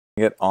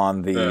it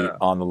on the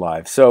Yeah.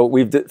 live. So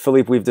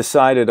Philippe, we've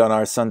decided on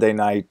our Sunday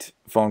night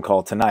phone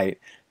call tonight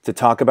to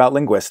talk about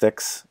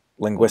linguistics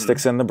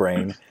Hmm. in the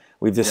brain.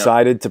 We've Yep.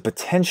 decided to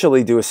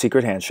potentially do a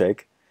secret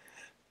handshake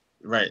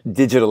Right.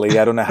 digitally.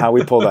 I don't know how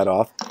we pull that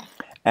off.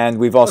 And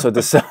we've also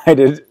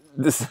decided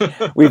this.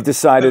 We've It's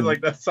decided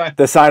like that sign.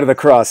 the sign of the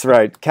cross,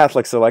 right?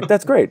 Catholics are like,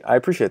 that's great. I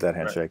appreciate that Right.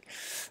 handshake.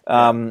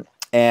 Yeah.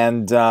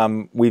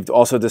 And we've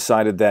also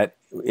decided that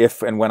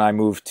if and when I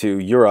move to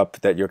Europe,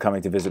 that you're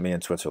coming to visit me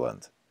in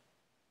Switzerland.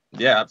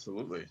 Yeah.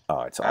 Absolutely.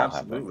 Oh, it's all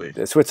happening.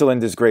 Absolutely.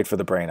 Switzerland is great for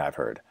the brain, I've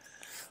heard.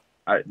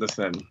 I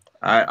listen.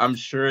 I'm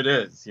sure it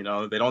is. You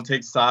know, they don't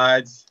take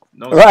sides.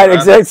 No Right, stress.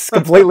 exactly. It's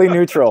completely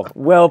neutral.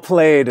 Well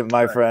played,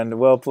 my Right. friend.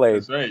 Well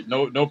played. That's right.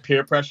 No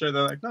peer pressure.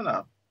 They're like, no,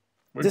 no,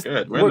 we're Just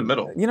good. We're in the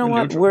middle. you know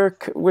We're what?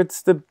 neutral.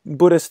 It's the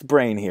Buddhist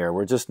brain here.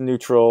 We're just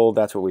neutral.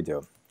 That's what we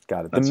do.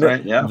 Got it. That's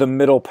right. Yeah. The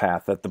middle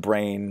path that the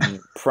brain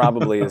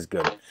probably is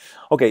good.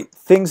 Okay,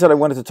 things that I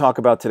wanted to talk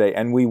about today,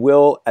 and we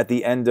will at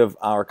the end of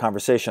our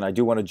conversation. I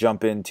do want to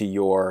jump into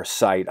your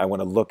site. I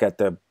want to look at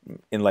the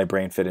Inlay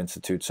Brain Fit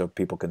Institute so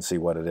people can see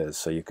what it is,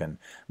 so you can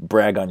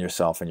brag on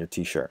yourself and your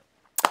T-shirt.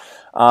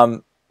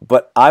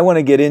 But I want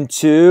to get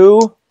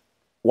into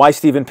why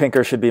Steven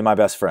Pinker should be my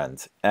best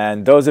friend.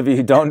 And those of you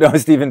who don't know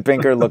Steven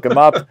Pinker, look him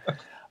up.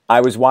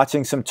 I was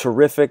watching some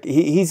terrific.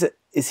 Is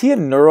he a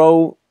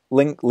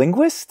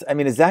neurolinguist? I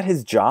mean, is that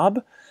his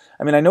job?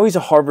 I mean, I know he's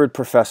a Harvard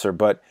professor,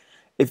 but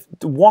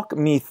walk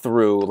me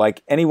through,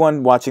 like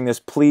anyone watching this,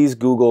 please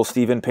Google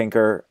Steven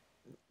Pinker,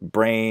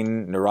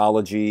 brain,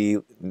 neurology,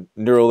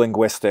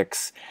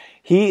 neurolinguistics.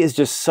 He is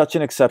just such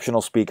an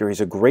exceptional speaker.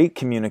 He's a great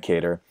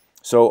communicator.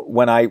 So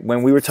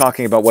when we were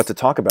talking about what to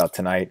talk about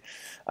tonight,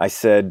 I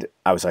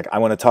was like, I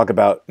want to talk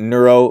about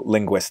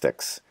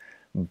neurolinguistics.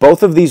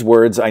 Both of these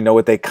words, I know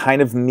what they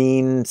kind of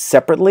mean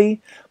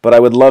separately, but I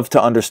would love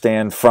to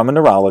understand from a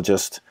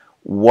neurologist,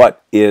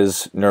 what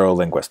is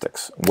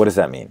neurolinguistics? What does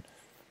that mean?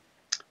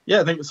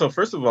 Yeah. I think so.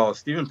 First of all,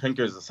 Steven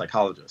Pinker is a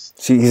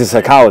psychologist. See, he's a Right?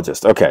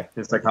 psychologist. Okay.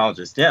 He's a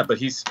psychologist. Yeah, but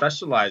he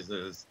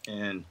specializes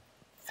in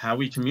how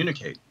we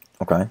communicate.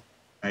 Okay.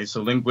 Right.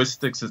 So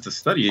linguistics is the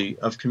study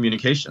of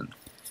communication.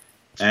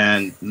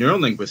 And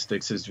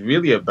neurolinguistics is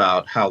really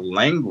about how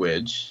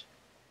language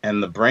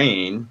and the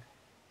brain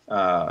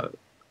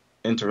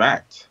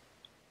interact,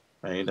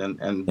 right?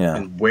 Yeah.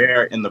 And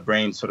where in the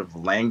brain sort of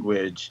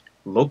language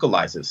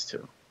localizes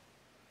to.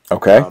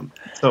 Okay.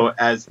 So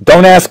as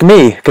Don't ask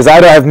me, because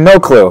I have no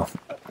clue.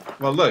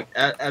 well, look,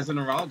 as a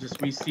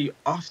neurologist, we see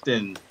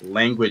often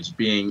language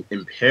being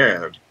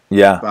impaired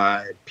Yeah.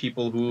 by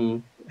people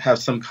who have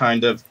some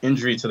kind of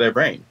injury to their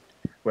brain,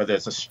 whether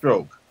it's a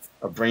stroke,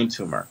 a brain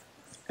tumor.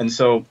 And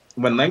so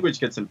when language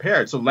gets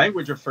impaired, so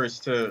language refers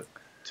to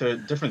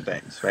different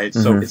things, right?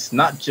 So it's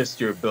not just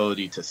your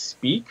ability to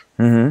speak,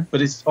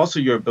 but it's also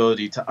your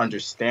ability to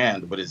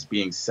understand what is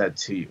being said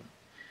to you.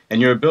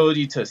 And your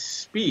ability to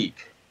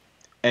speak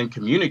and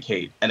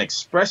communicate and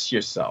express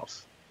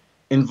yourself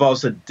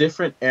involves a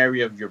different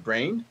area of your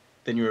brain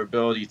than your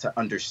ability to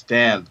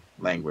understand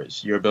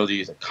language, your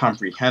ability to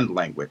comprehend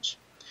language.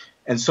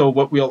 And so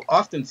what we'll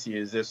often see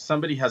is if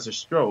somebody has a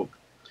stroke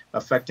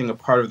affecting a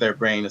part of their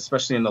brain,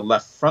 especially in the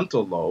left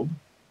frontal lobe,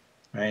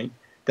 right,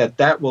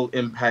 that will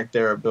impact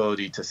their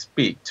ability to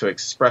speak, to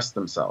express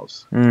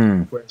themselves.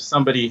 Where if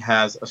somebody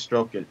has a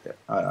stroke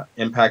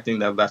impacting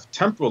their left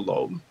temporal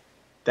lobe,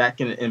 that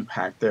can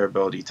impact their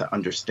ability to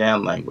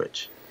understand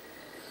language.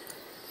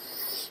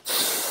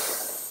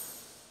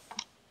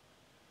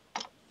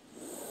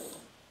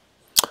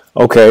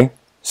 Okay.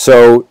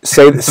 So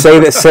say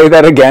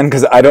that again,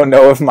 because I don't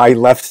know if my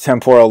left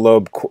temporal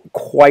lobe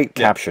quite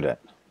captured it.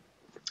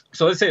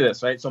 So let's say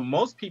this, right? So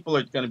most people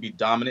are going to be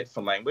dominant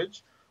for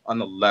language on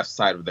the left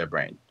side of their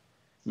brain,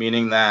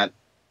 meaning that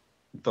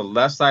the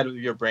left side of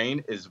your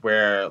brain is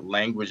where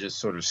language is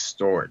sort of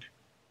stored,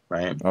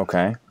 right?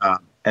 Okay.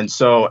 And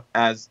so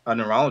as a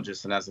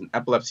neurologist and as an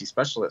epilepsy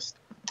specialist,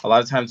 a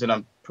lot of times when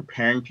I'm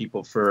preparing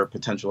people for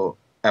potential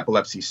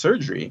epilepsy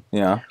surgery,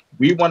 Yeah.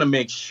 we want to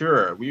make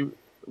sure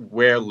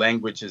where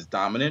language is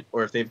dominant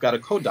or if they've got a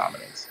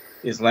codominance.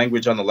 Is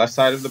language on the left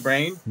side of the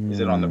brain? Is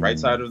it on the right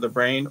side of the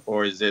brain?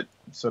 Or is it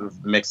sort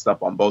of mixed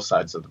up on both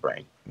sides of the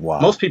brain? Wow.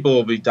 Most people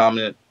will be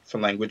dominant for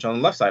language on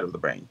the left side of the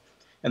brain.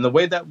 And the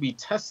way that we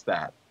test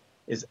that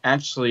is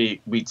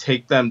actually we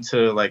take them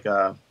to like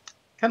a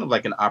kind of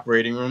like an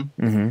operating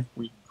room.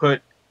 We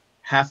put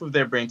half of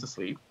their brain to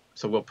sleep.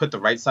 So we'll put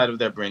the right side of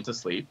their brain to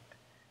sleep.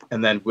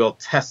 And then we'll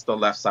test the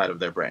left side of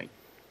their brain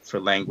for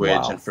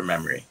language and for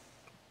memory.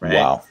 Right?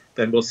 Wow.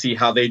 Then we'll see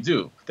how they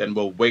do. Then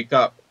we'll wake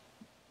up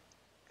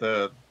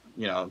the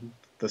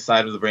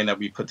side of the brain that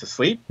we put to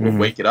sleep. We'll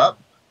wake it up.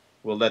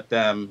 We'll let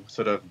them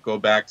sort of go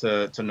back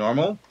to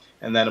normal.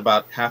 And then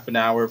about half an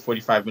hour,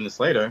 45 minutes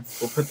later,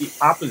 we'll put the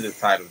opposite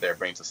side of their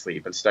brain to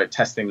sleep and start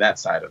testing that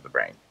side of the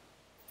brain.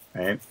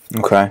 Right?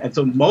 Okay. And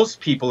so most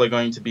people are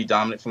going to be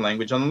dominant for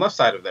language on the left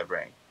side of their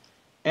brain.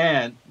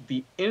 And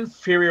the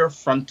inferior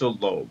frontal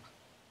lobe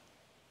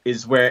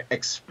is where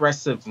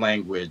expressive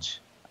language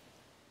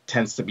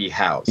tends to be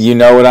housed. You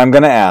know what I'm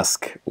going to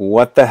ask?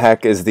 What the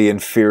heck is the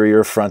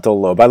inferior frontal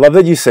lobe? I love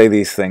that you say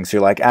these things.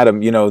 You're like,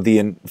 Adam, you know, the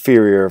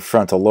inferior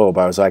frontal lobe.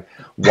 I was like,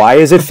 why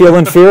does it feel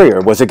inferior?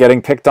 Was it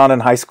getting picked on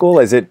in high school?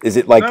 Is it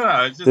like,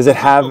 No, it's just, does it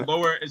have... the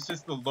lower, it's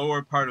just the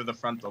lower part of the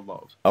frontal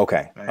lobe.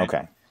 Okay, right?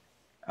 okay.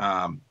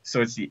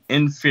 So it's the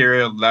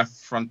inferior left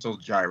frontal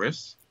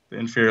gyrus, the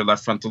inferior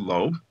left frontal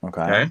lobe.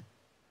 Okay.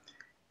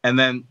 And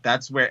then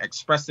that's where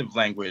expressive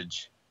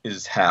language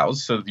is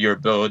housed. So your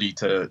ability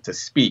to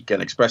speak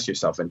and express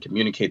yourself and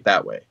communicate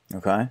that way.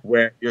 Okay.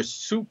 Where your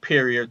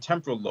superior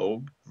temporal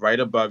lobe, right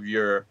above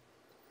your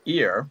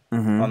ear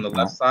on the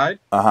left side,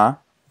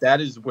 that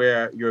is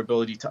where your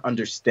ability to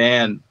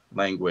understand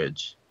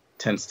language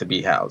tends to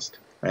be housed,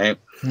 right?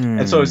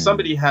 And so if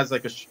somebody has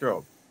like a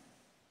stroke,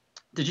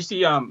 did you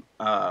see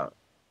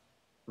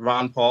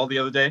Ron Paul the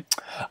other day?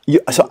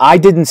 So I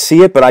didn't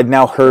see it, but I've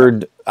now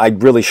heard. I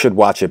really should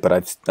watch it,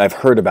 but I've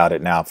heard about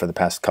it now for the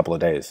past couple of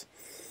days.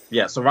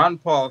 Yeah. So Ron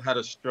Paul had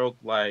a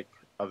stroke-like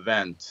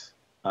event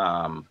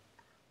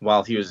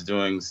while he was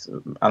doing,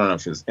 I don't know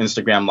if it was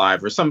Instagram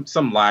Live or some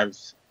live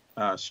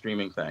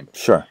streaming thing.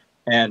 Sure.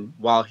 And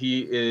while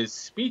he is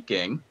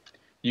speaking,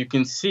 you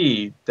can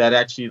see that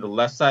actually the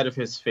left side of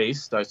his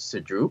face starts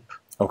to droop.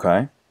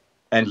 Okay.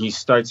 And he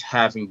starts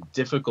having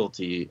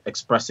difficulty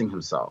expressing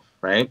himself,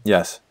 right?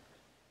 Yes.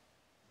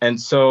 And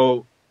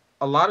so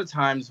a lot of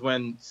times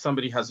when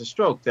somebody has a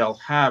stroke, they'll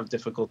have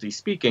difficulty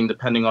speaking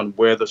depending on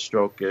where the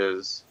stroke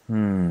is,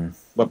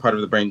 what part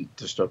of the brain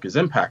the stroke is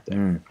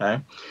impacting,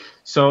 okay?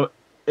 So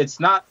it's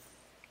not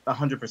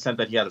 100%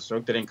 that he had a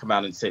stroke. They didn't come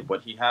out and say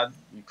what he had.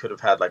 He could have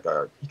had like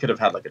a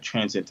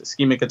transient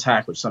ischemic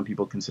attack, which some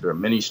people consider a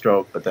mini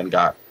stroke, but then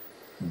got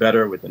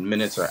better within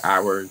minutes or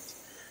hours.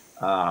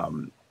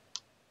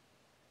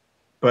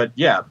 But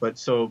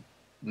so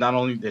not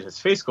only did his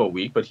face go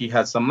weak, but he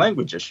had some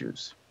language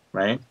issues,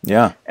 right?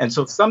 Yeah. And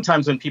so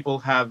sometimes when people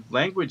have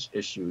language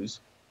issues,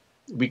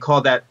 we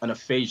call that an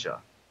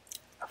aphasia.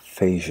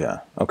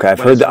 Aphasia. Okay,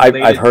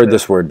 I've heard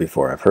this word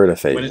before. I've heard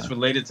aphasia. When it's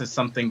related to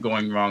something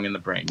going wrong in the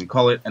brain, we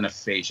call it an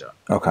aphasia.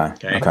 Okay.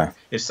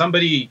 If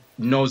somebody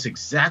knows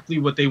exactly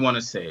what they want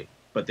to say,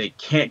 but they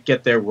can't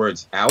get their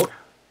words out.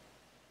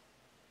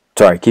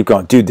 Sorry, keep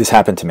going. Dude, this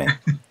happened to me.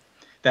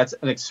 That's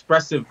an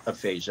expressive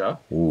aphasia.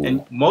 Ooh.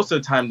 And most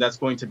of the time that's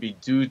going to be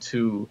due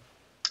to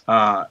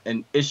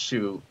an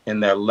issue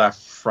in their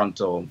left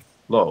frontal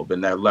lobe,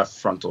 in their left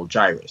frontal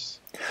gyrus.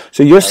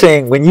 So you're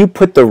saying when you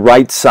put the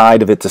right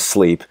side of it to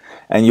sleep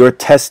and you're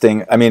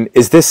testing, I mean,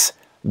 is this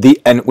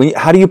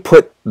how do you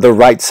put the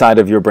right side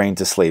of your brain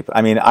to sleep?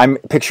 I mean, I'm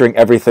picturing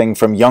everything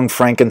from Young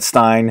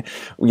Frankenstein,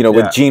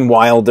 with Gene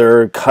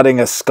Wilder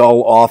cutting a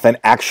skull off and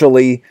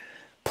actually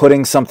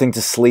putting something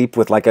to sleep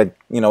with like a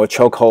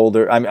chokehold,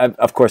 or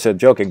of course I'm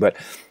joking, but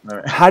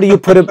how do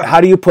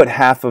you put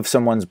half of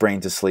someone's brain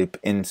to sleep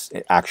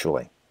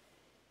actually?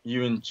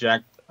 You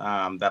inject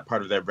that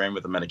part of their brain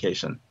with a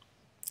medication.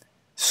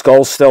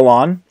 Skull still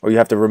on, or you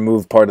have to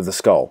remove part of the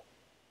skull?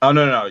 Oh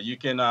no, you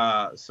can.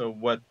 So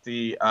what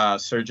the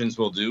surgeons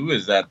will do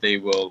is that they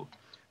will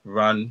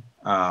run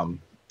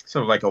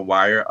sort of like a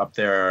wire up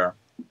their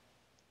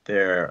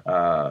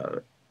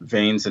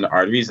veins and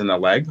arteries in the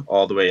leg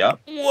all the way up.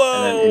 Whoa.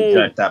 And then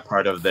inject that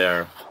part of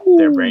their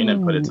brain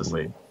and put it to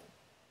sleep.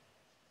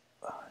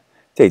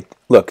 Hey,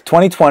 look,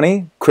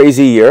 2020,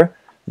 crazy year.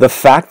 The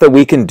fact that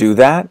we can do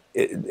that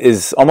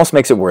is almost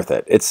makes it worth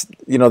it. It's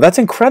that's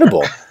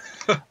incredible.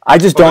 I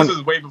just don't. This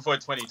is way before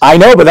 2020. I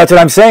know, but that's what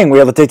I'm saying.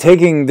 They're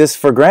taking this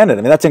for granted.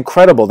 I mean, that's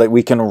incredible that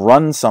we can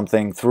run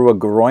something through a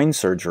groin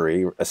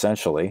surgery,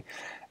 essentially,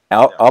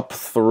 up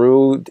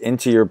through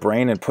into your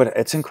brain and put.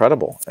 It's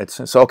incredible.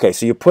 So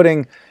you're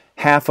putting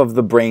half of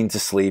the brain to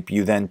sleep.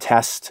 You then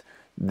test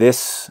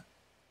this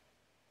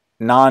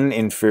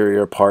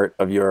non-inferior part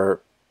of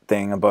your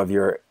thing above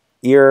your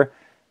ear.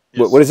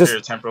 What is this?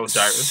 Superior temporal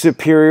gyrus.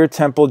 Superior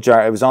temporal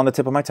gyrus. It was on the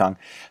tip of my tongue.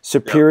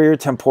 Superior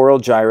temporal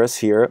gyrus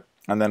here,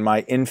 and then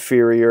my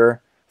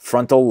inferior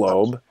frontal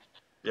lobe.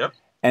 Yep.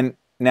 And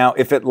now,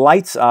 if it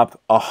lights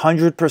up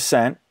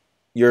 100%,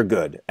 you're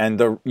good,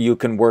 and you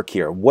can work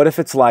here. What if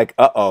it's like,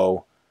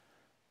 the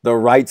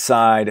right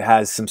side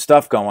has some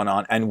stuff going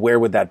on, and where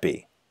would that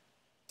be?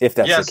 If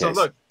that's the case. So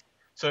look,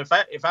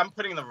 if I'm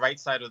putting the right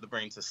side of the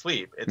brain to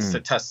sleep, it's to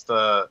test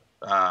the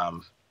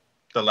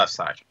left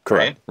side.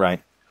 Correct.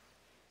 Right.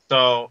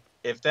 So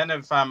if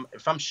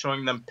I'm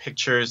showing them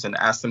pictures and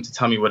ask them to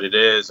tell me what it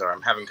is, or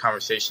I'm having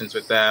conversations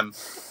with them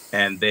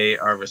and they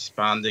are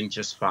responding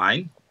just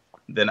fine,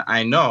 then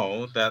I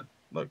know that,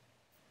 look,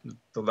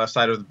 the left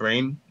side of the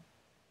brain,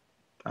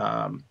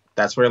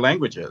 that's where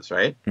language is,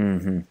 right?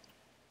 Mm-hmm.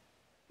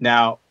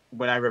 Now,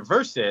 when I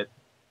reverse it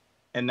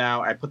and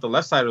now I put the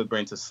left side of the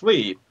brain to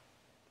sleep,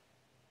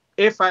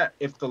 if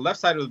the left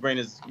side of the brain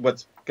is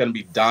what's going to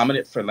be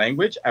dominant for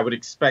language, I would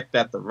expect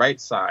that the right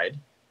side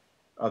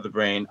of the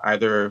brain,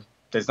 either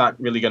there's not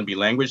really going to be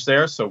language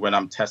there, so when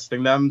I'm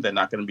testing them, they're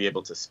not going to be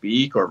able to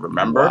speak or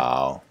remember.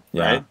 Wow.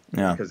 Yeah. Right?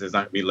 Yeah. Because there's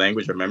not going to be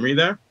language or memory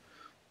there.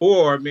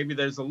 Or maybe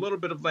there's a little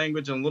bit of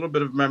language and a little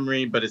bit of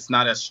memory, but it's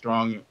not as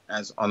strong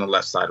as on the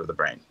left side of the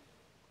brain.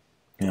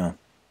 Yeah.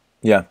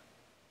 Yeah.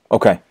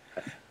 Okay.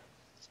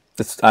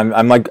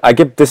 I'm like,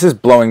 this is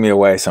blowing me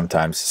away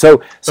sometimes.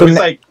 So it's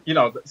like,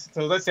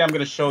 so let's say I'm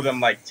going to show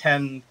them like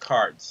 10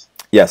 cards,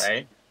 yes.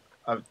 right?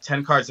 Of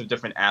 10 cards of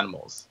different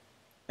animals.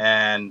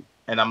 And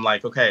I'm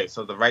like, okay,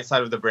 so the right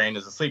side of the brain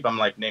is asleep. I'm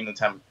like, name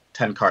the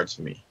 10 cards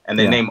for me. And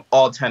they name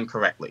all 10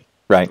 correctly.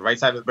 Right. The right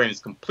side of the brain is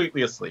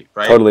completely asleep,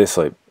 right? Totally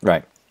asleep.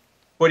 Right.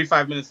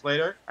 45 minutes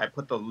later, I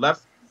put the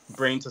left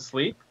brain to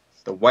sleep.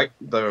 The right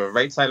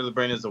side of the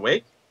brain is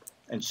awake,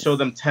 and show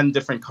them 10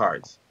 different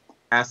cards.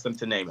 Ask them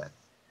to name it.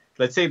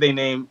 Let's say they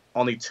name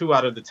only 2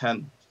 out of the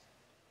 10,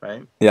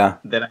 right? Yeah.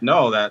 Then I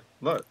know that,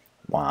 look,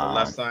 wow. The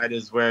left side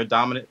is where it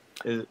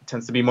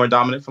tends to be more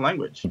dominant for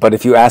language. But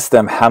if you ask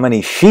them, how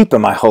many sheep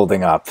am I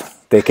holding up?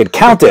 They could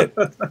count it,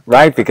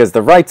 right? Because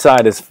the right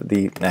side is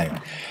the name.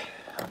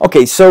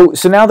 Okay, so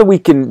now that we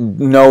can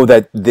know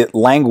that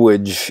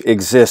language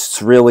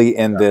exists really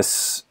in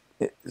this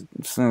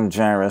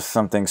gyrus,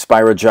 something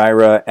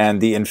spirogyra,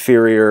 and the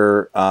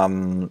inferior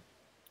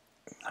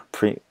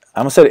I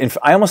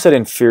almost said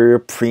inferior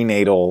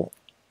prenatal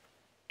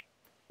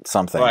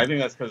something. Well, I think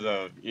that's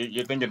because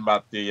you're thinking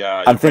about the.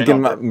 I'm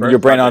thinking your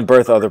brain on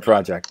birth other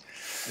project.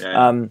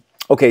 Yeah.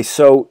 Okay,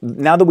 so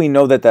now that we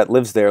know that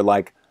lives there,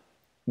 like,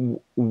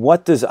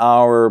 what does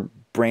our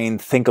brain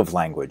think of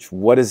language?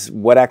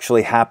 What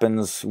actually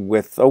happens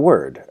with a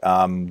word?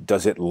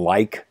 Does it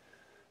like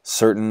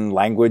certain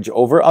language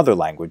over other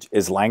language?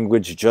 Is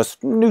language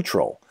just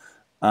neutral?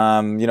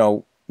 How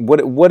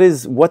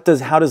does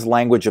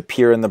language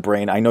appear in the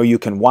brain? I know you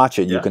can watch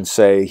it. Yeah. You can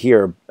say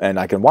here, and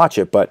I can watch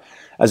it. But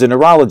as a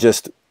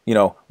neurologist,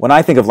 when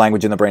I think of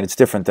language in the brain, it's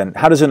different than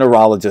how does a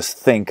neurologist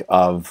think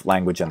of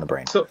language in the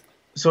brain?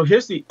 So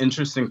here's the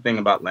interesting thing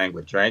about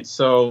language, right?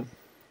 So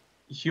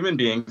human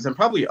beings, and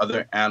probably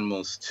other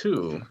animals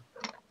too,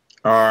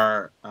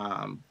 are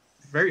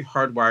very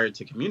hardwired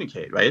to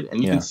communicate, right?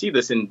 And you can see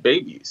this in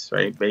babies,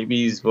 right?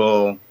 Babies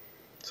will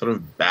sort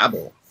of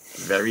babble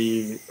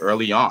very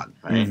early on,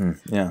 right?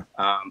 Mm-hmm. Yeah.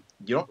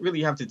 You don't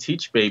really have to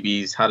teach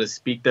babies how to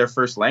speak their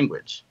first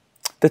language.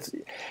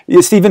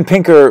 Steven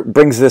Pinker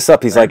brings this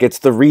up. He's like, it's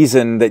the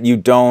reason that you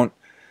don't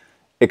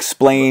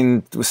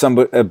explain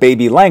a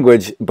baby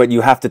language, but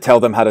you have to tell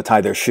them how to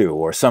tie their shoe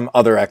or some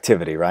other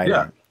activity,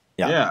 right?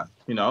 Yeah.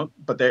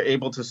 But they're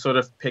able to sort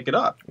of pick it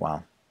up.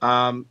 Wow.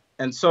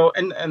 And so,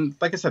 and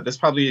like I said, this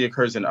probably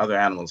occurs in other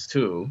animals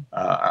too.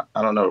 I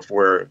don't know if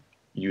we're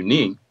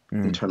unique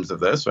in terms of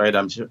this, right?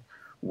 I'm sure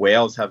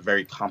whales have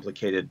very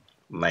complicated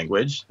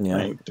language,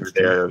 right? Through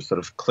their sort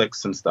of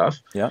clicks and stuff.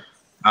 Yeah.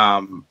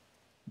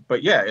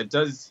 But yeah, it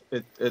does.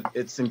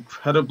 It's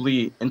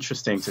incredibly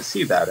interesting to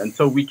see that, and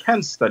so we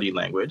can study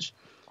language.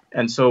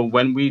 And so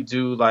when we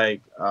do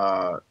like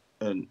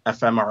an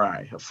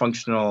fMRI, a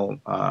functional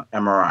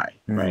MRI,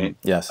 right?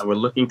 Yes. And we're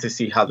looking to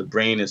see how the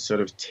brain is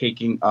sort of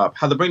taking up,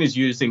 how the brain is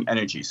using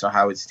energy, so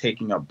how it's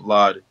taking up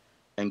blood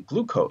and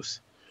glucose.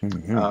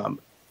 Mm-hmm.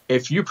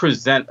 If you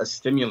present a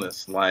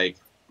stimulus like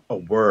a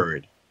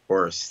word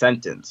or a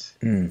sentence,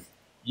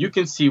 you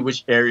can see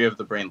which area of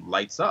the brain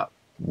lights up.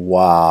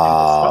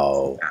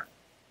 Wow.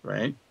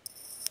 Right?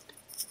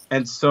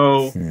 And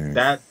so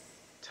that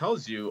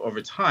tells you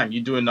over time,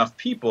 you do enough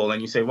people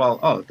and you say,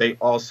 well, they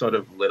all sort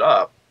of lit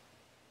up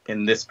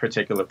in this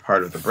particular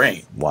part of the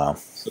brain. Wow.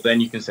 So then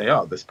you can say,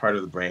 this part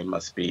of the brain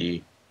must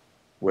be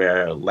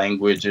where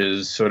language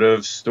is sort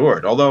of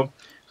stored. Although,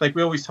 like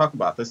we always talk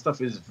about, this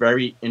stuff is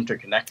very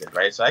interconnected,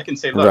 right? So I can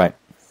say, look,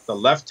 the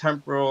left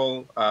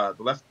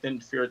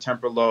inferior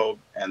temporal lobe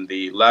and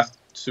the left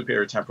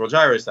superior temporal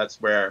gyrus,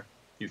 that's where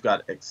you've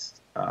got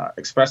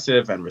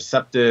expressive and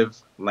receptive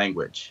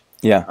language.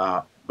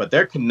 Yeah. But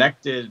they're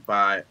connected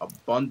by a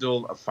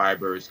bundle of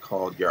fibers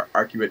called your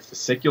arcuate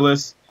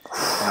fasciculus.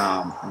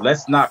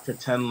 Let's not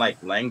pretend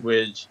like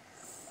language,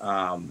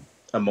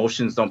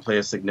 emotions don't play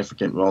a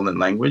significant role in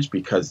language,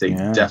 because they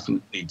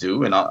definitely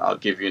do. And I'll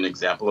give you an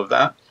example of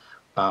that.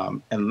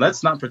 And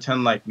let's not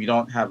pretend like we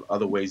don't have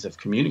other ways of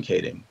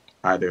communicating,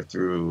 either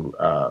through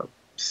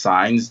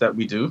signs that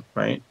we do,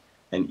 right?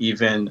 And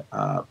even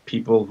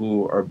people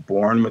who are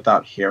born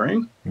without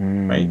hearing,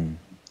 right?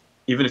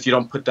 Even if you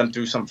don't put them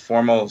through some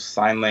formal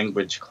sign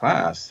language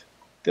class,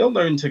 they'll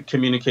learn to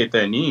communicate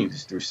their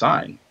needs through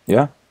sign.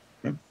 Yeah.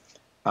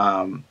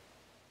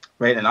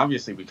 Right. And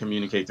obviously we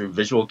communicate through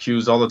visual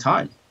cues all the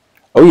time.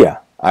 Oh, yeah.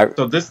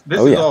 So this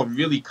is all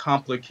really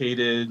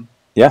complicated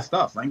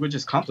stuff. Language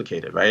is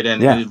complicated, right?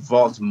 And it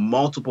involves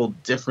multiple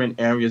different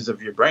areas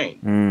of your brain.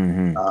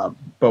 Mm-hmm.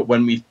 But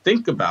when we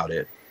think about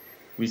it,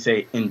 we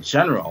say, in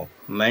general,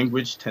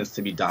 language tends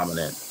to be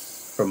dominant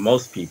for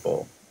most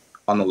people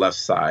on the left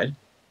side.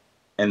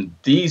 And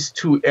these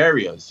two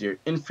areas, your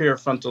inferior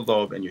frontal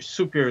lobe and your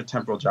superior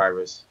temporal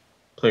gyrus,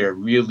 play a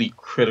really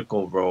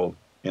critical role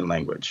in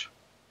language.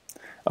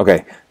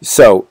 Okay,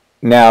 so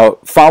now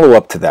follow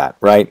up to that,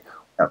 right?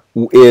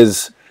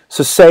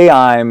 So say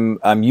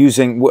I'm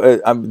using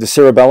the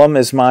cerebellum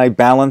is my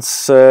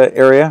balance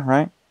area,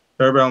 right?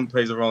 Cerebellum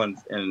plays a role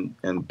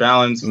in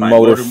balance,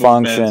 motor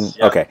function.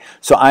 Okay,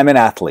 so I'm an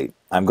athlete.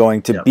 I'm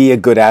going to be a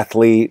good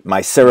athlete.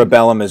 My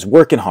cerebellum is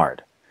working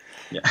hard.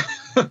 Yeah.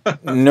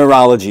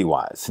 neurology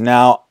wise.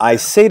 Now, I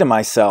say to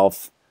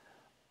myself,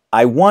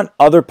 I want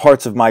other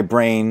parts of my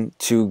brain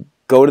to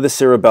go to the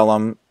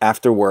cerebellum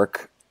after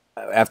work,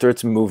 after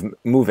it's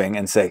moving,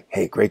 and say,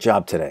 hey, great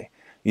job today.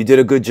 You did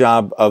a good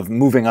job of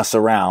moving us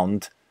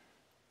around.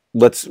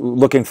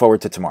 Looking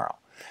forward to tomorrow.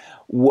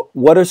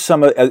 What are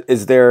some,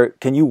 is there,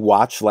 can you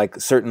watch like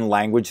certain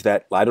language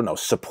that, I don't know,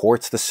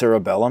 supports the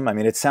cerebellum? I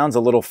mean, it sounds a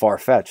little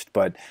far-fetched,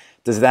 but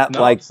does that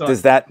No, so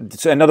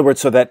so in other words,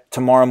 so that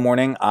tomorrow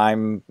morning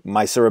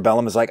my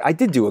cerebellum is like, I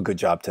did do a good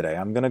job today.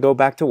 I'm going to go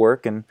back to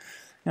work and,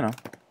 you know,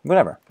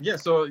 whatever. yeah,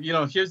 so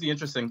here's the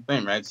interesting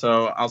thing, right?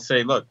 So I'll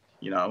say, look,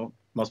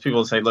 most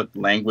people say, look,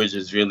 language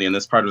is really in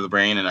this part of the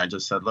brain, and I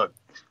just said, look,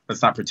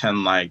 let's not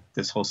pretend like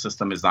this whole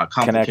system is not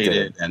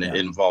complicated and it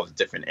involves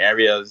different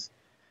areas.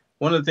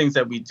 One of the things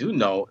that we do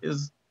know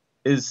is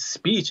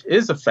speech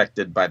is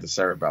affected by the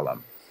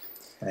cerebellum,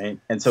 right?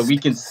 And so we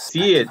can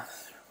see it.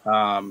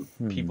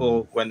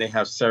 People, when they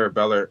have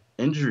cerebellar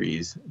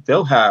injuries,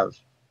 they'll have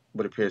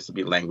what appears to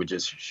be language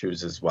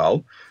issues as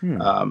well.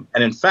 And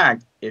in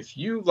fact, if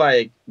you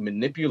like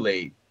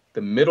manipulate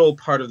the middle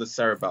part of the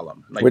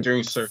cerebellum, like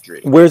during surgery.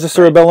 Where's the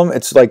cerebellum?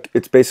 Right?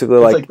 It's basically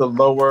like the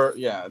lower,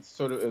 it's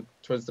sort of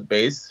towards the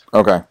base.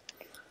 Okay.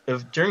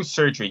 If during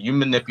surgery you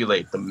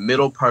manipulate the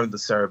middle part of the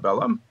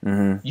cerebellum,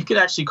 you can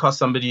actually cause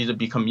somebody to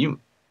become mute.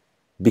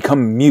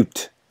 Become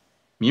mute?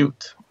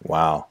 Mute.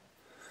 Wow.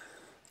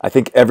 I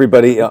think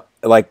everybody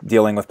like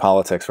dealing with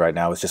politics right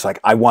now is just like,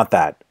 I want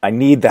that. I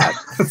need that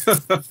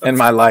in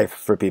my life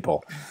for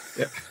people.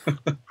 Yeah.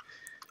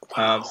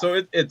 Wow.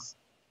 So it's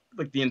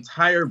like the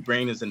entire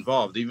brain is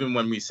involved. Even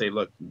when we say,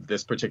 look,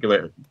 this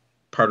particular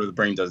part of the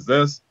brain does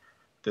this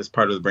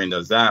part of the brain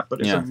does that,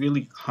 but it's a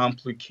really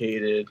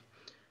complicated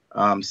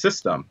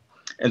system.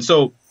 And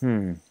so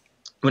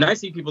when I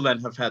see people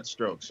that have had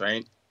strokes,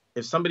 right?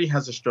 If somebody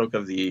has a stroke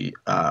of the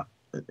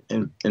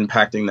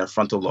impacting their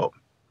frontal lobe,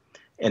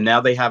 and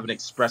now they have an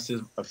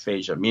expressive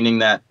aphasia, meaning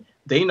that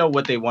they know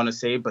what they want to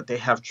say, but they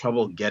have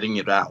trouble getting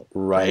it out.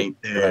 Right.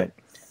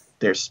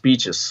 Their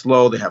speech is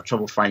slow. They have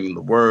trouble finding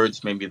the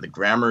words. Maybe the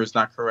grammar is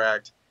not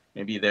correct.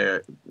 Maybe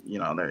they're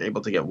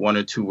able to get one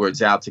or two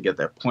words out to get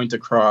their point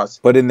across.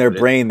 But in their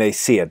brain, they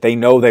see it. They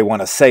know they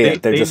want to say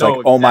it. They're just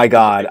like, oh my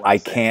God, I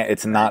can't.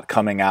 It's not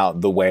coming out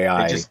the way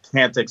They just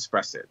can't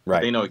express it.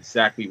 Right. They know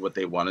exactly what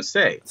they want to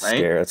say.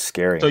 Right. That's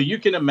scary. So you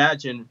can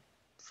imagine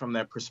from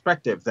their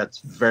perspective, that's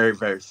very,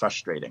 very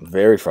frustrating.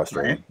 Very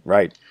frustrating.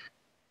 Right.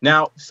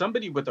 Now,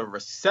 somebody with a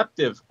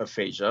receptive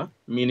aphasia,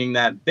 meaning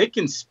that they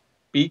can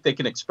speak, they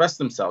can express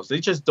themselves. They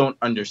just don't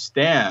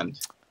understand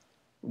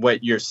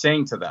what you're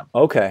saying to them.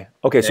 Okay.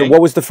 So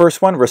what was the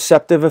first one?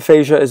 Receptive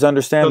aphasia is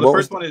understand. So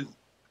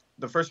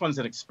the first one's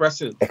an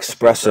expressive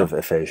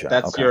aphasia.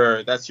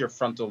 That's your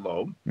frontal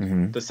lobe.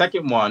 The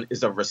second one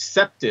is a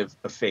receptive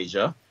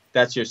aphasia.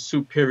 That's your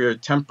superior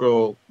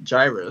temporal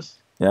gyrus.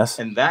 Yes.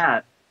 And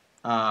that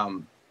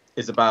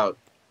is about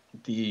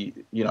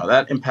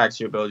that impacts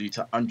your ability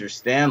to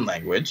understand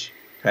language.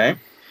 Okay.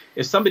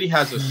 If somebody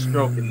has a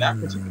stroke in that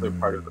particular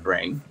part of the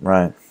brain,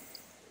 right,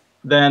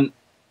 then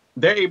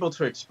they're able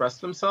to express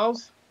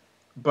themselves.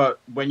 But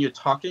when you're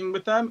talking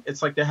with them,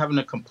 it's like they're having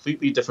a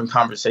completely different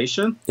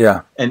conversation.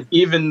 Yeah. And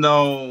even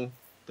though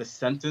the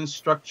sentence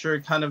structure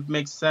kind of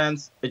makes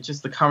sense,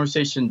 the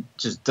conversation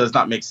just does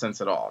not make sense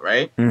at all.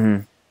 Right.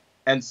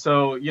 And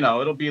so,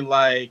 it'll be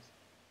like,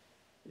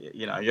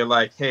 you're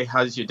like, hey,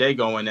 how's your day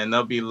going? And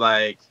they'll be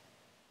like,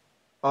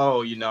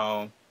 oh,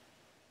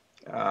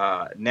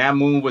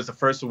 Namu was the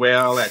first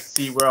whale at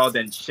SeaWorld,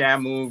 and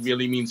Shamu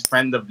really means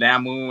friend of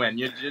Namu. And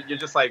you're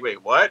just like,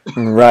 wait, what?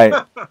 Right.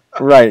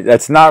 Right.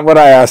 That's not what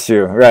I asked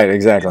you. Right.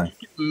 Exactly. And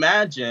you can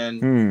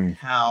imagine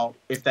how,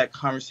 if that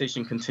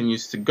conversation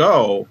continues to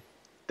go,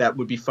 that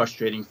would be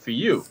frustrating for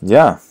you.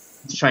 Yeah.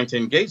 Trying to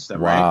engage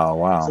them. Right.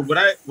 Wow. So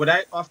what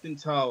I often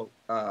tell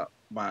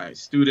my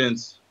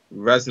students,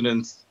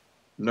 residents,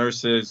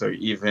 nurses, or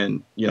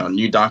even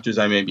new doctors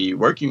I may be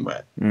working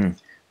with,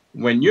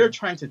 when you're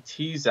trying to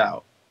tease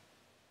out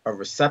a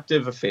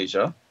receptive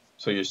aphasia,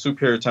 so your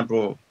superior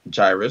temporal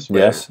gyrus,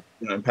 where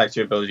impacts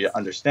your ability to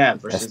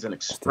understand, versus an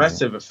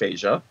expressive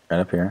aphasia, right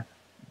up here,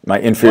 my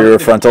inferior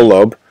frontal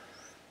lobe.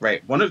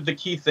 Right. One of the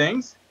key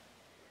things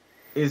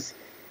is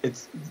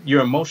it's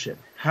your emotion.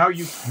 How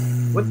you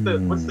what's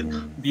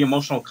the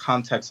emotional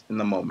context in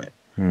the moment?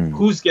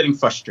 Who's getting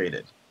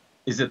frustrated?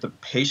 Is it the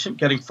patient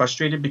getting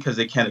frustrated because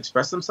they can't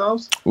express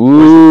themselves?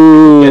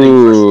 Ooh,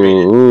 getting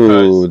frustrated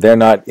because they're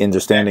not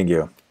understanding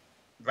you.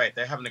 Right,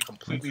 they're having a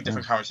completely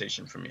different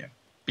conversation from you.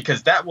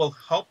 Because that will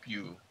help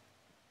you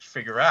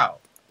figure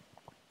out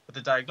what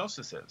the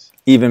diagnosis is.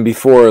 Even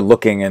before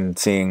looking and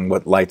seeing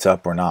what lights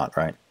up or not,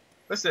 right?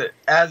 Listen,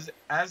 as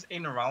a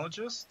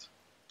neurologist,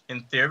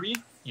 in theory,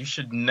 you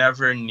should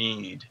never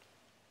need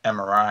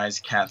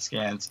MRIs, CAT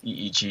scans,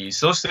 EEGs.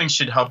 Those things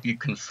should help you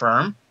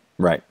confirm.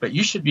 Right. But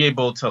you should be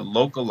able to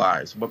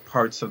localize what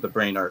parts of the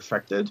brain are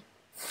affected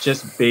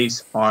just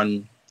based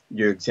on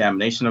your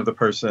examination of the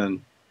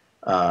person,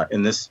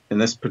 In this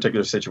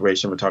particular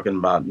situation, we're talking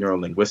about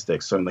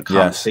neurolinguistics. So in the Yes.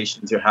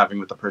 conversations you're having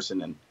with the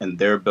person and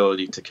their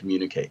ability to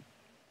communicate.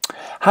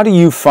 How do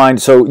you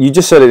find, so you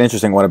just said an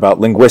interesting one about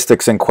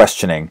linguistics and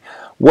questioning.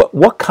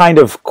 What kind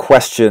of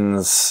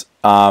questions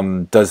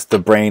does the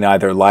brain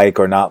either like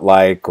or not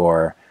like,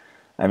 or,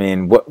 I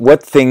mean,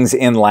 what things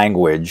in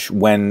language,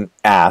 when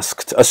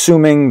asked,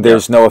 assuming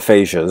there's no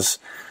aphasias,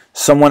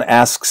 someone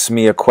asks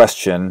me a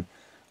question,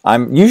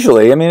 I'm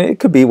usually, I mean, it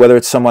could be whether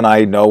it's someone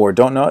I know or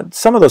don't know,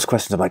 some of those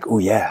questions I'm like, oh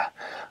yeah,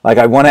 like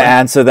I want to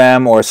answer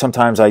them, or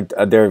sometimes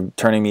they're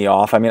turning me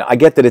off. I mean, I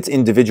get that it's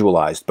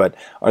individualized, but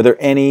are there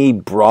any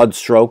broad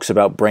strokes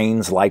about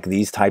brains like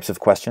these types of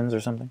questions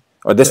or something?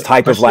 Or this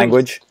type of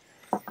language?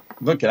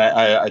 Look,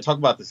 I talk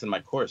about this in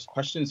my course.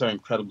 Questions are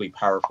incredibly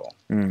powerful,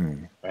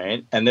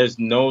 right? And there's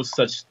no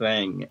such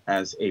thing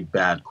as a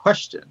bad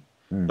question.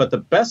 But the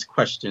best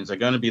questions are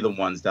going to be the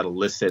ones that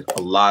elicit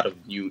a lot of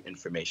new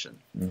information.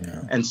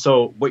 Yeah. And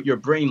so what your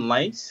brain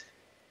likes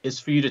is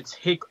for you to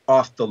take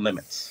off the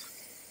limits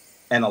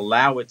and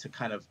allow it to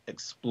kind of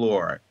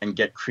explore and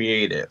get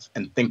creative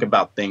and think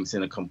about things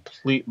in a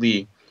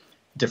completely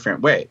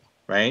different way,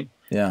 right?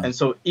 Yeah. And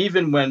so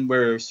even when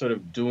we're sort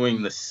of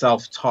doing the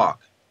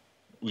self-talk,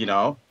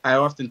 I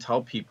often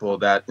tell people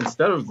that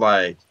instead of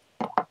like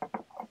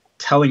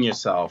telling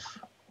yourself,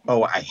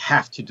 oh, I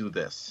have to do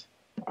this,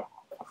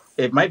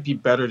 it might be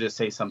better to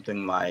say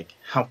something like,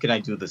 how can I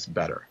do this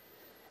better?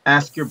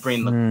 Ask your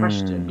brain the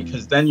question,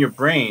 because then your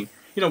brain,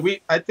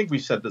 I think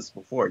we've said this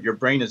before, your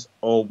brain is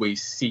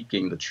always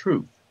seeking the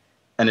truth,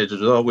 and it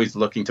is always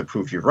looking to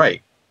prove you're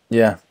right.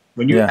 Yeah.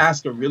 When you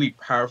ask a really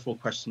powerful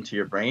question to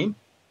your brain,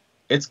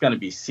 it's going to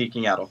be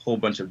seeking out a whole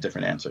bunch of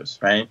different answers,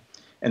 right?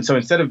 And so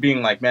instead of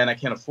being like, man, I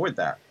can't afford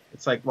that,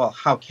 it's like, well,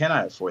 how can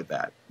I afford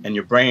that? And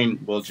your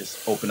brain will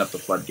just open up the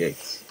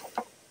floodgates.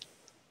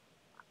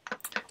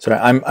 So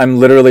I'm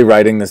literally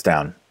writing this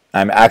down.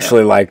 I'm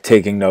actually like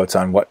taking notes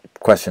on what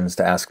questions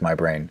to ask my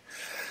brain.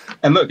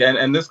 And look,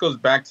 and this goes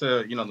back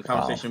to, the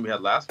conversation we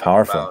had last week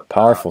about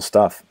powerful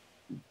stuff.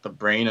 The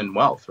brain and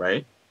wealth,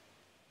 right?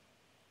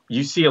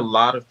 You see a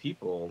lot of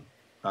people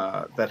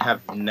that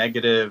have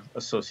negative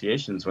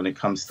associations when it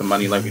comes to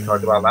money, like we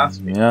talked about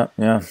last week. Yeah,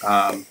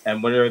 yeah.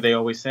 And what are they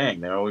always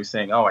saying? They're always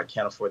saying, oh, I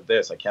can't afford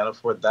this. I can't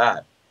afford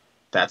that.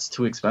 That's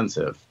too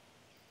expensive.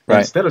 Right.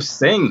 Instead of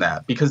saying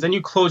that, because then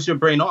you close your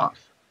brain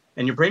off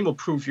and your brain will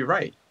prove you're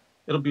right.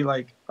 It'll be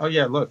like, oh,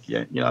 yeah, look,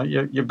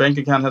 your bank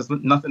account has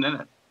nothing in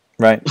it.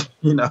 Right.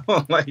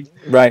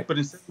 Right. But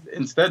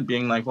instead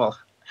being like, well,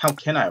 how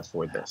can I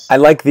afford this? I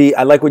like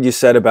what you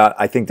said about,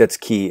 I think that's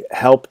key.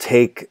 Help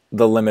take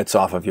the limits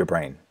off of your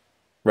brain,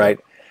 right?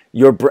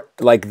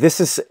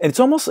 It's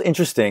almost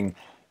interesting.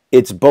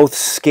 It's both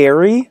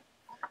scary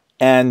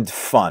and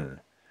fun,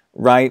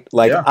 right?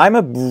 Like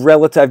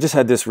I've just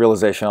had this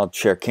realization, I'll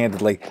share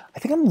candidly. I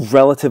think I'm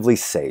relatively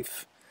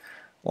safe.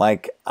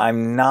 Like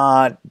I'm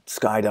not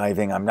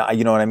skydiving. I'm not,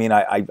 you know what I mean?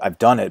 I've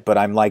done it, but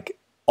I'm like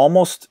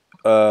almost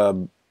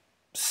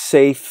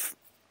safe.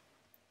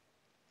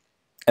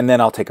 And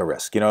then I'll take a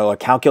risk, a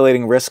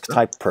calculating risk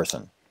type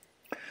person.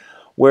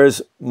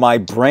 Whereas my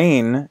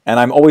brain, and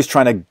I'm always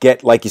trying to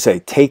get, like you say,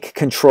 take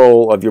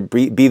control of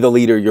be the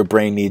leader your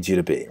brain needs you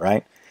to be,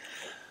 right?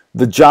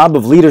 The job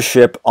of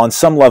leadership on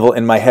some level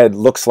in my head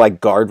looks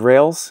like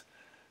guardrails.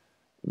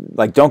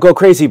 Like, don't go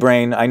crazy,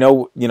 brain. I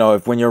know,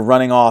 if when you're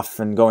running off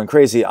and going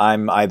crazy,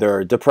 I'm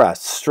either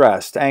depressed,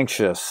 stressed,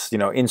 anxious,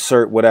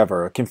 insert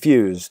whatever,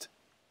 confused.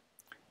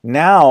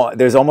 Now,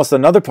 there's almost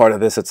another part of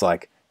this. It's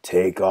like,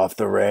 take off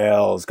the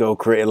rails, go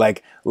crazy,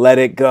 like let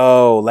it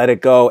go,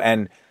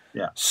 and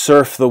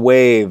surf the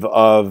wave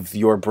of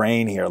your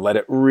brain here. Let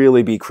it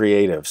really be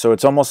creative. So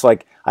it's almost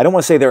like, I don't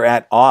want to say they're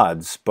at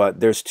odds, but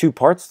there's two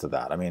parts to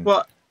that. I mean,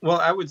 well,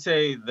 I would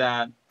say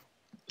that.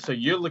 So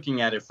you're looking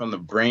at it from the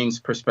brain's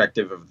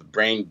perspective of the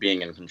brain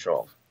being in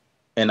control,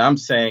 and I'm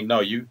saying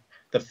no.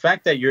 The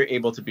fact that you're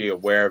able to be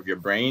aware of your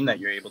brain, that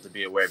you're able to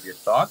be aware of your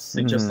thoughts,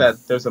 suggests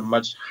that there's a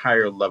much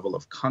higher level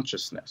of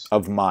consciousness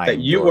of mind, that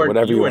you or are,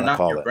 whatever you want to not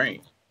call your it.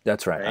 Brain.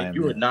 That's right.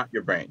 You are not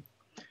your brain,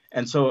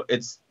 and so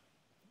it's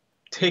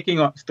taking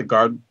off the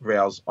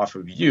guardrails off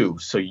of you,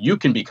 so you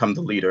can become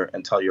the leader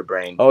and tell your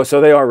brain. Oh,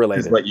 so they are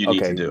related. Is what you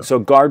need to do. So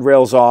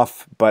guardrails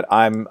off, but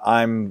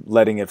I'm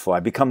letting it fly.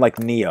 Become like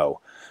Neo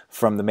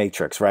from the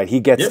Matrix, right? He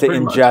gets to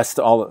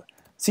ingest all of.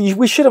 See,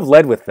 we should have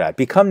led with that.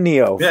 Become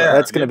Neo. Yeah,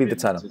 that's going to be the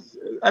title.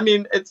 I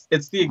mean,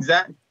 it's the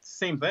exact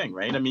same thing,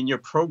 right? I mean, you're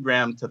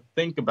programmed to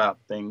think about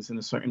things in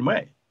a certain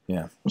way.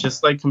 Yeah.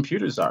 Just like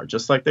computers are,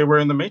 just like they were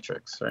in the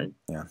Matrix, right?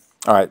 Yeah.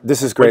 All right.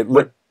 This is great.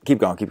 Keep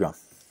going.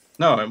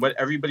 No, and what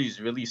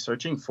everybody's really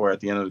searching for at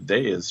the end of the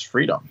day is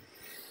freedom.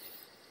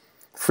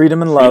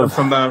 Freedom and love.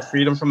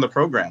 Freedom from the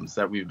programs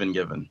that we've been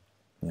given.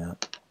 Yeah.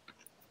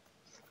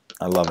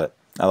 I love it.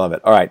 All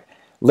right.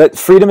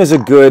 Freedom is a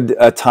good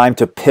time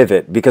to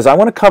pivot, because I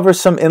want to cover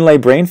some Inlay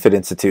Brain Fit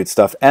Institute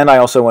stuff, and I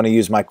also want to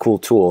use my cool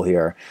tool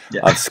here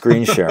of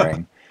screen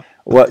sharing.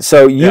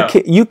 So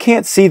you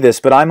can't see this,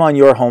 but I'm on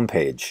your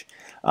homepage.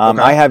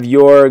 Okay. I have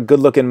your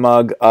good-looking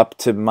mug up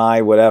to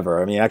my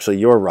whatever. I mean, actually,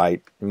 you're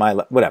right. My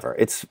whatever.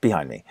 It's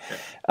behind me.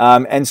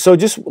 And so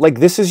just like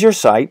this is your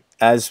site,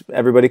 as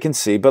everybody can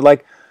see, but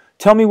like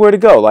tell me where to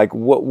go. Like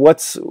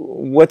what's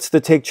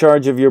the take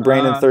charge of your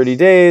brain in 30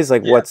 days?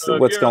 Like Yeah. So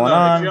what's going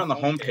on? if you're on the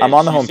homepage, I'm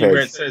on the you see where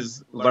it homepage.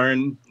 says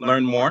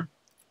learn more,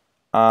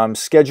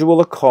 Schedule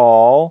a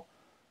call.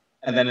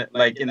 and then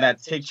like in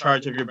that take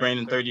charge of your brain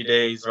in 30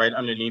 days, right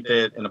underneath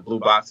it in a blue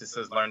box, it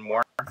says learn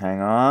more.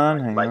 Hang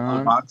on.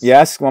 Blue box.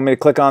 Yes, want me to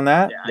click on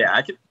that? Yeah,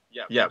 I could.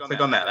 Yeah, click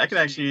on that. I can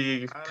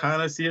actually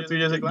kind of see it through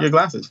your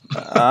glasses.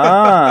 Look at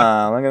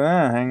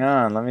that. Hang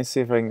on. Let me see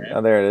if I can.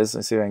 Oh, there it is.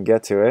 Let's see if I can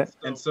get to it.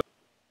 And so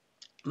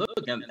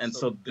look, and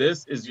so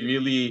this is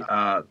really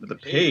the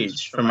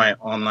page for my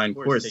online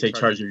course, Take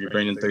Charge of Your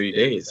Brain in 30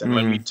 Days. And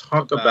when we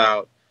talk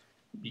about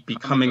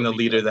becoming the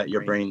leader that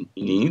your brain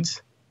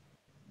needs,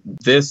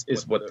 this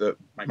is what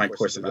my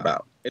course is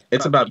about.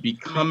 It's about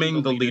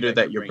becoming the leader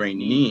that your brain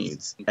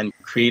needs and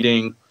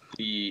creating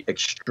the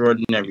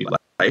extraordinary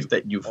life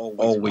that you've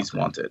always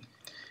wanted.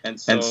 And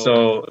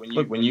so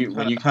look, when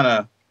you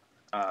kind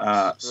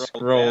of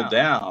scroll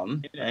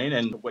down, right,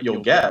 and what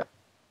you'll get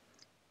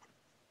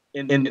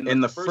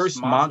in the first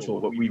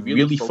module, what we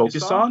really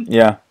focus on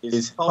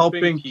is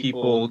helping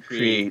people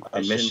create a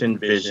mission,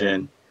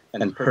 vision,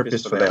 and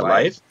purpose for their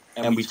life.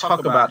 And we talk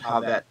about how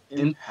that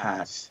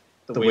impacts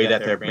the way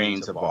that their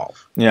brains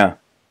evolve. Yeah.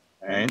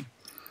 Right.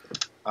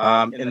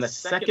 In the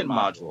second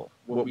module,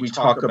 what we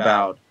talk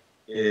about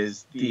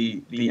is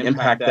the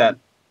impact that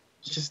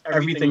just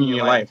everything in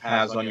your life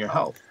has on your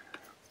health.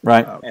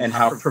 Right. And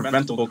how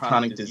preventable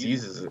chronic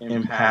diseases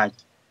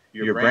impact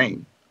your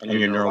brain and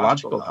your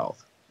neurological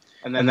health.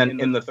 And then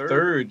in the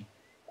third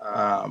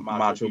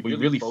module, we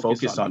really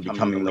focus on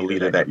becoming the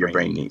leader that your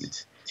brain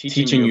needs,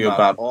 teaching you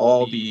about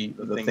all the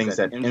things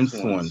that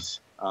influence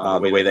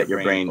the way that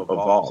your brain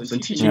evolves,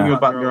 and teaching you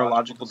about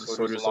neurological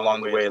disorders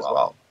along the way as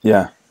well.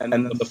 Yeah. And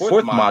then the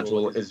fourth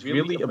module is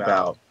really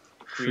about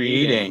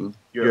creating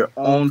your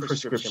own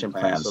prescription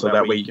plan, so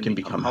that way you can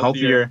become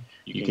healthier,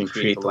 you can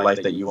create the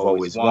life that you've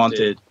always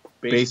wanted,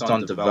 based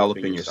on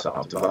developing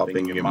yourself,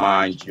 developing your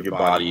mind, your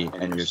body,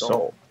 and your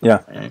soul.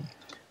 Yeah. Right?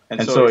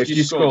 And so if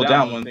you scroll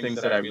down, one of the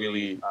things that I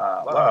really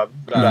love,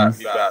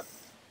 we've got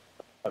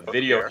a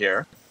video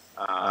here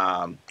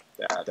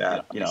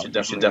that you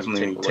should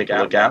definitely take a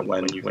look at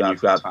when you've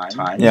got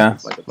time. Yeah.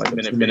 It's like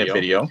a minute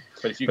video.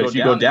 But if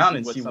you go down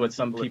and see what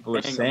some people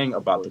are saying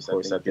about the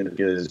course, I think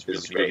is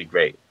really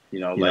great.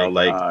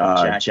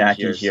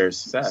 Jackie here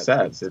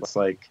says, it's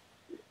like,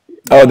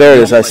 oh, there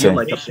it is. I see.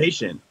 Like a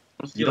patient.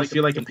 You don't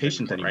feel like a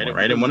patient anymore,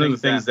 right? And one of the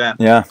things that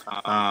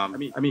I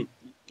mean,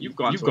 you've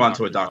gone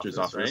to a doctor's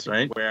office,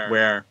 right?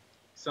 Where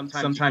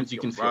sometimes you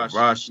can feel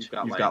rushed.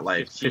 You've got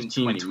like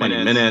 15,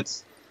 20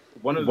 minutes.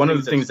 One of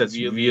the things that's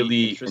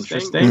really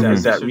interesting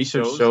is that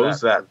research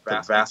shows that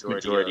the vast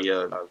majority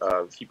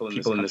of people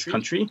in this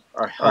country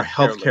are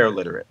healthcare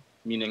literate,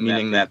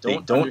 meaning that they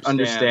don't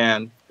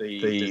understand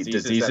the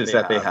diseases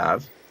that they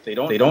have. They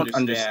don't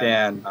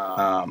understand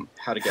how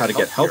to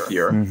get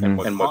healthier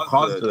and what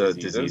caused the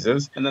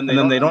diseases, and then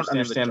they don't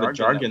understand the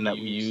jargon that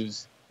we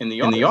use in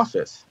the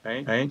office,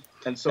 right?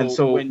 And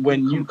so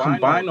when you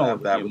combine all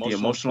of that with the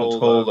emotional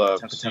toll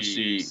of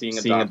potentially seeing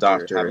a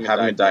doctor,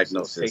 having a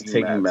diagnosis,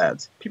 taking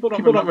meds, people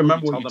don't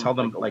remember what you tell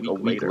them like a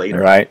week later.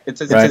 Right.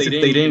 It's as if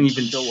they didn't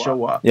even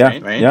show up. Yeah.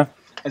 Right? Yeah.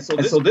 And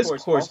so this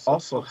course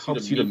also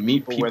helps you to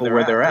meet people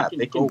where they're at.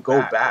 They can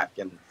go back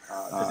and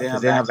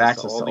because they have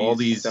access to all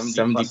these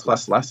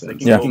 70+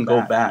 lessons. They can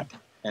go back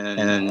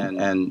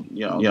and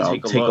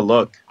take a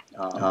look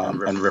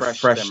and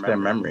refresh their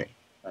memory.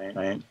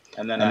 Right?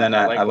 And then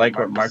I like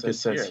what Marcus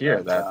says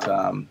here, that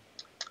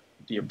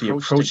the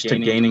approach to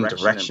gaining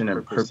direction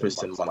and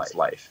purpose in one's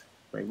life.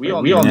 Right? We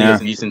all need a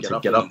reason to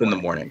get up in the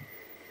morning.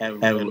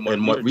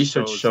 And what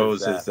research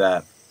shows is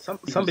that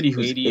somebody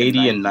who's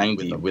 80 and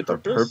 90 with a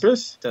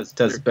purpose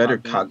does better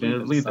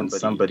cognitively than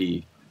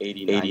somebody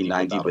 80,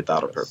 90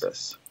 without a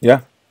purpose.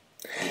 Yeah.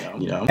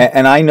 You know?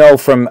 And I know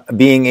from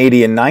being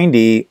 80 and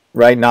 90,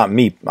 right, not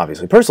me,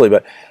 obviously, personally,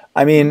 but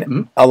I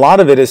mean, a lot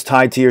of it is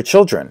tied to your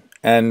children.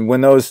 And when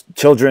those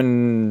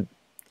children,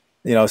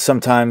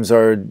 sometimes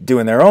are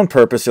doing their own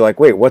purpose, you're like,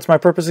 wait, what's my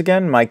purpose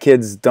again? My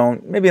kids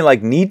don't maybe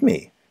need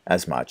me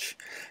as much.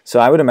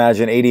 So I would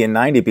imagine 80 and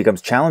 90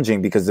 becomes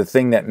challenging because the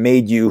thing that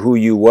made you who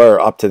you were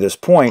up to this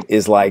point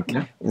is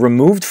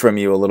removed from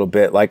you a little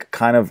bit,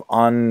 kind of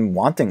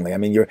unwantingly. I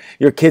mean,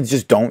 your kids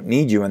just don't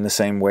need you in the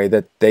same way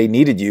that they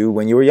needed you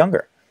when they were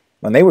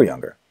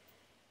younger.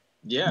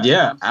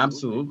 Yeah,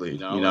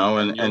 absolutely.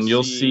 And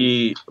you'll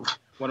see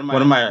one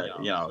of my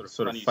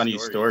sort of funny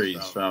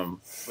stories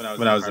from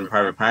when I was in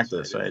private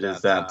practice, right,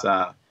 is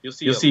that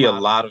you'll see a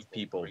lot of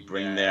people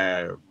bring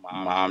their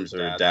moms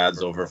or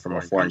dads over from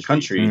a foreign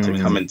country to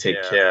come and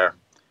take care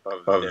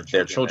of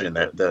their children,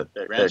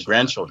 their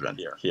grandchildren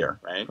here,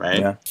 right?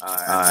 Yeah.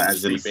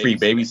 As in free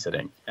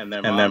babysitting. And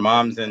their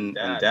moms and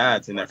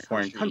dads in their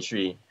foreign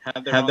country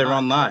had their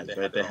own lives,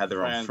 right? They had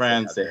their own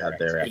friends, they had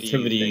their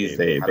activities,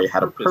 they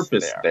had a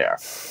purpose there.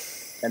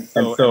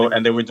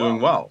 And they were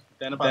doing well.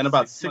 then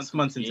about 6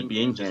 months into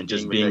being here and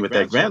just being with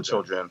their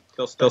grandchildren,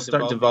 they'll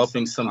start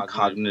developing some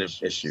cognitive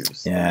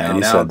issues. Yeah,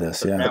 you said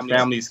this. Yeah, the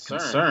family's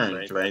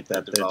concerned, right,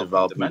 that they're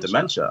developing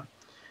dementia.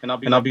 And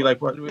I'll be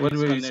like, what do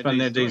we spend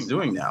their days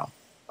doing now?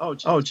 Oh,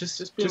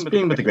 just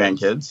being with the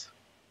grandkids.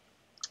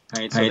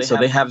 Right, so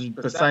they have,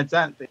 besides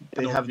that,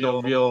 they have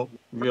no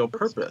real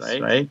purpose,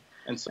 right?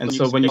 And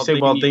so when you say,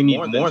 well, they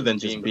need more than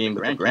just being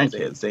with the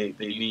grandkids, they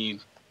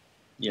need,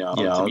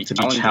 to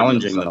be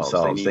challenging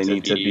themselves. They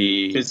need to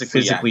be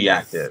physically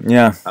active.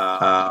 yeah,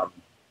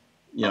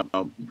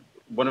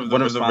 One of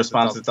the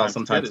responses I'll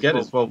sometimes get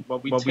is, well,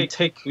 we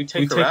take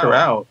her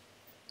out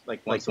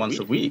like once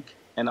a week.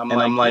 And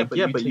I'm like,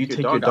 yeah, but you take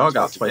your dog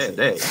out twice a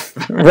day.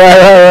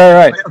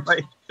 right.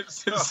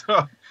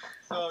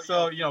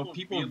 So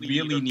people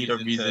really need a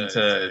reason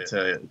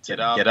to get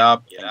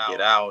up and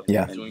get out,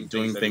 yeah, and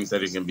doing things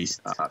that are going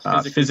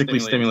to be physically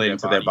stimulating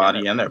to their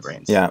body and their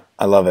brains. Yeah,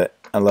 I love it.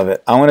 I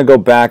want to go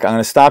back. I'm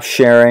going to stop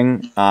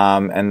sharing,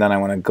 and then I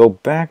want to go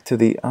back to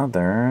the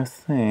other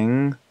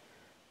thing.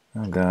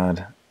 Oh,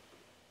 God.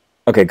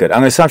 Okay, good. I'm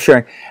going to stop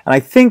sharing. And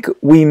I think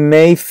we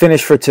may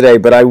finish for today,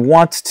 but I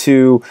want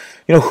to,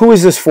 who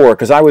is this for?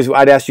 Because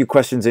I'd ask you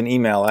questions in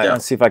email.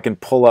 Let's see if I can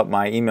pull up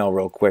my email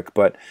real quick,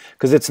 but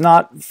because it's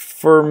not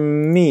for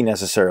me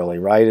necessarily,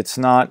 right? It's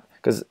not,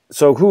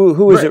 so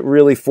who is it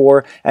really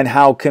for, and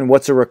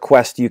what's a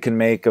request you can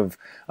make of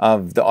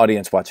the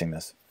audience watching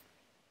this?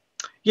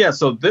 Yeah,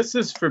 so this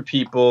is for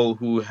people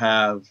who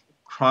have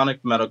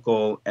chronic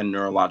medical and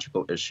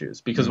neurological issues.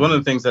 Because one of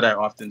the things that I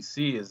often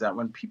see is that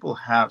when people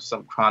have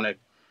some chronic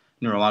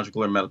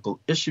neurological or medical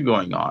issue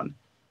going on,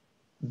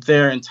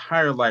 their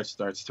entire life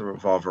starts to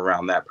revolve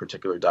around that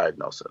particular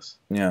diagnosis.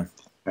 Yeah.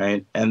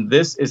 Right. And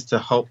this is to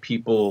help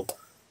people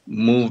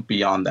move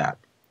beyond that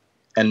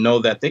and know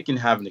that they can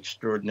have an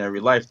extraordinary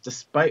life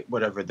despite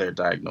whatever their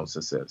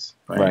diagnosis is.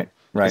 Right.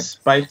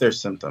 Despite their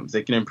symptoms,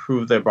 they can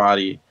improve their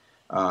body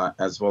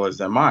as well as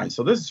their mind.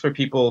 So this is for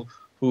people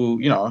who,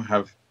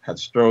 have had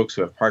strokes,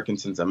 who have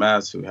Parkinson's,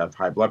 MS, who have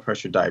high blood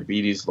pressure,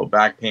 diabetes, low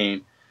back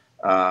pain,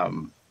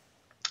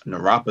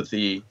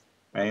 neuropathy,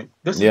 right?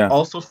 This is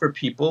also for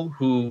people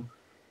who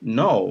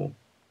know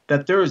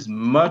that there is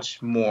much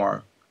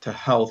more to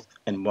health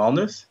and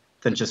wellness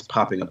than just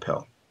popping a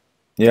pill.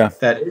 Yeah.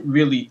 That it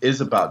really is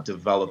about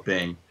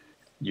developing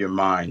your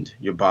mind,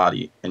 your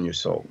body, and your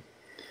soul.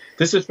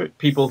 This is for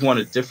people who want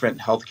a different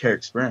healthcare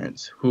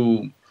experience,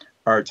 who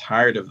are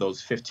tired of those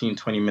 15,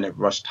 20-minute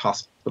rushed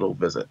hospital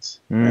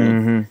visits,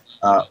 right?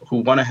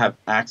 Who want to have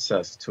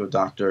access to a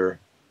doctor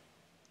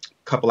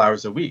a couple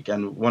hours a week.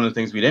 And one of the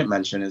things we didn't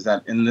mention is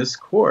that in this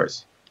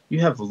course, you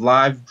have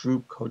live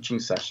group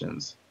coaching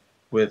sessions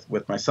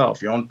with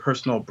myself, your own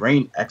personal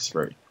brain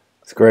expert.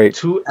 It's great.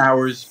 2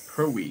 hours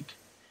per week.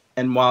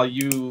 And while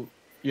the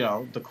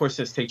course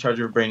says take charge of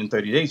your brain in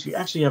 30 days, you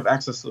actually have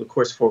access to the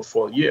course for a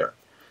full year.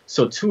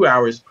 So 2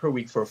 hours per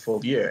week for a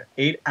full year,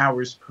 8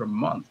 hours per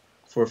month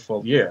for a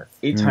full year.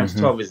 8 times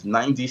 12 is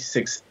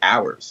 96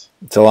 hours.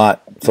 It's a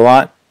lot.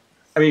 I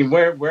mean,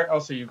 where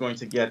else are you going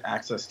to get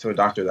access to a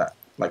doctor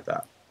like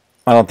that?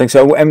 I don't think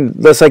so. And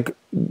that's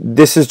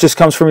just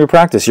comes from your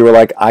practice. You were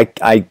like,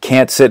 I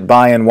can't sit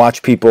by and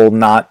watch people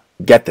not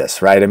get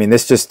this, right? I mean,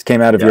 this just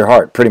came out of your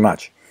heart, pretty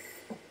much.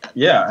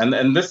 Yeah,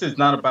 and this is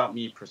not about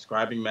me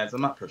prescribing meds.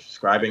 I'm not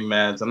prescribing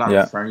meds. I'm not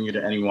referring you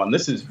to anyone.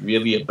 This is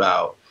really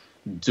about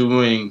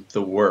doing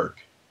the work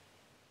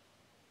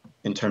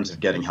in terms of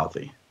getting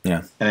healthy.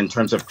 Yeah. And in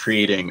terms of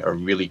creating a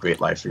really great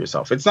life for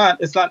yourself. It's not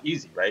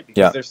easy, right?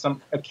 Because there's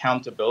some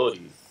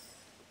accountability.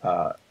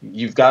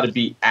 You've got to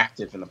be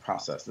active in the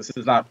process. This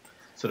is not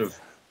sort of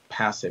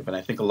passive. And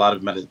I think a lot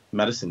of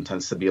medicine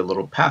tends to be a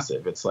little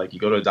passive. It's like you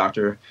go to a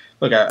doctor.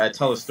 Look, I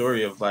tell a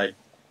story of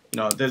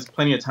there's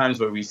plenty of times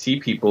where we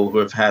see people who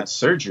have had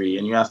surgery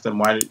and you ask them,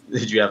 why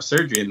did you have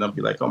surgery? And they'll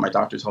be like, oh, my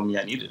doctor told me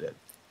I needed it.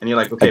 And you're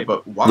like, okay,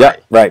 but why? Yeah,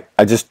 right.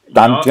 I'm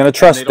going to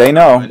trust. They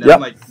know. And I'm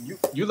like,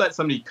 you let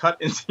somebody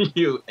cut into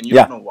you and you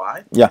don't know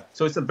why? Yeah.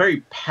 So it's a very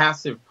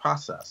passive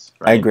process,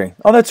 right? I agree.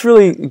 Oh, that's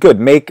really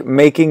good.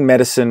 Making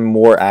medicine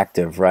more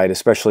active, right?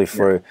 Especially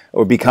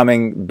or become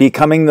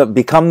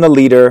the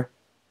leader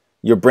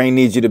your brain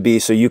needs you to be,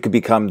 so you could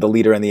become the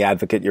leader and the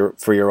advocate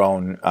for your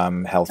own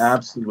health.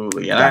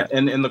 Absolutely.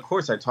 And in the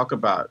course, I talk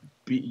about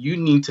you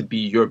need to be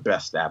your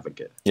best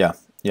advocate. Yeah.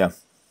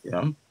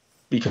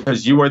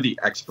 Because you are the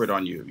expert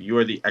on you. You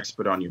are the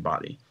expert on your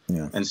body.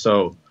 Yeah. And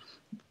so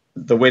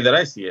the way that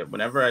I see it,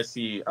 whenever I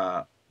see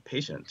a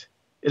patient,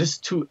 it is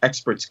two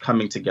experts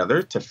coming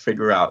together to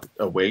figure out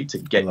a way to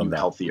get you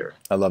healthier.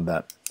 I love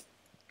that.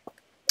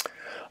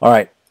 All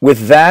right.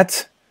 With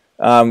that,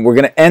 we're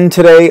going to end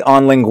today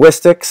on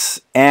linguistics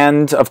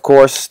and, of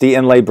course, the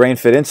Inlay Brain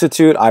Fit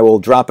Institute. I will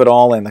drop it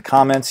all in the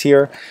comments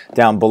here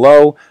down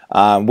below.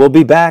 We'll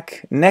be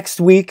back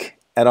next week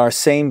at our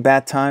same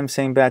bat time,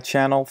 same bat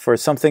channel for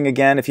something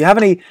again. If you have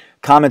any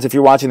comments, if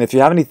you're watching, if you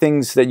have any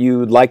things that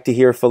you'd like to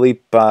hear Philippe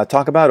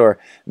talk about or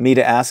me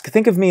to ask,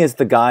 think of me as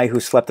the guy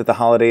who slept at the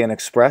Holiday Inn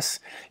Express.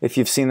 If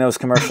you've seen those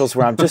commercials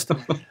where I'm just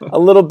a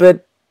little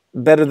bit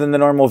better than the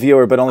normal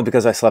viewer, but only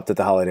because I slept at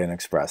the Holiday Inn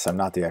Express. I'm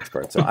not the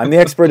expert. So I'm the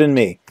expert in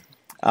me.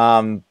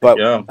 But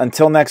Yeah.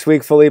 until next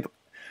week, Philippe,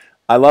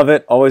 I love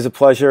it. Always a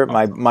pleasure.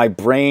 My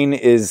brain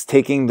is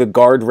taking the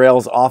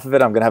guardrails off of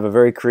it. I'm going to have a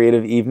very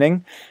creative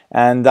evening,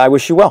 and I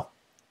wish you well.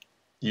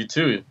 You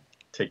too.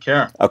 Take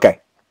care. Okay.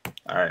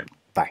 All right.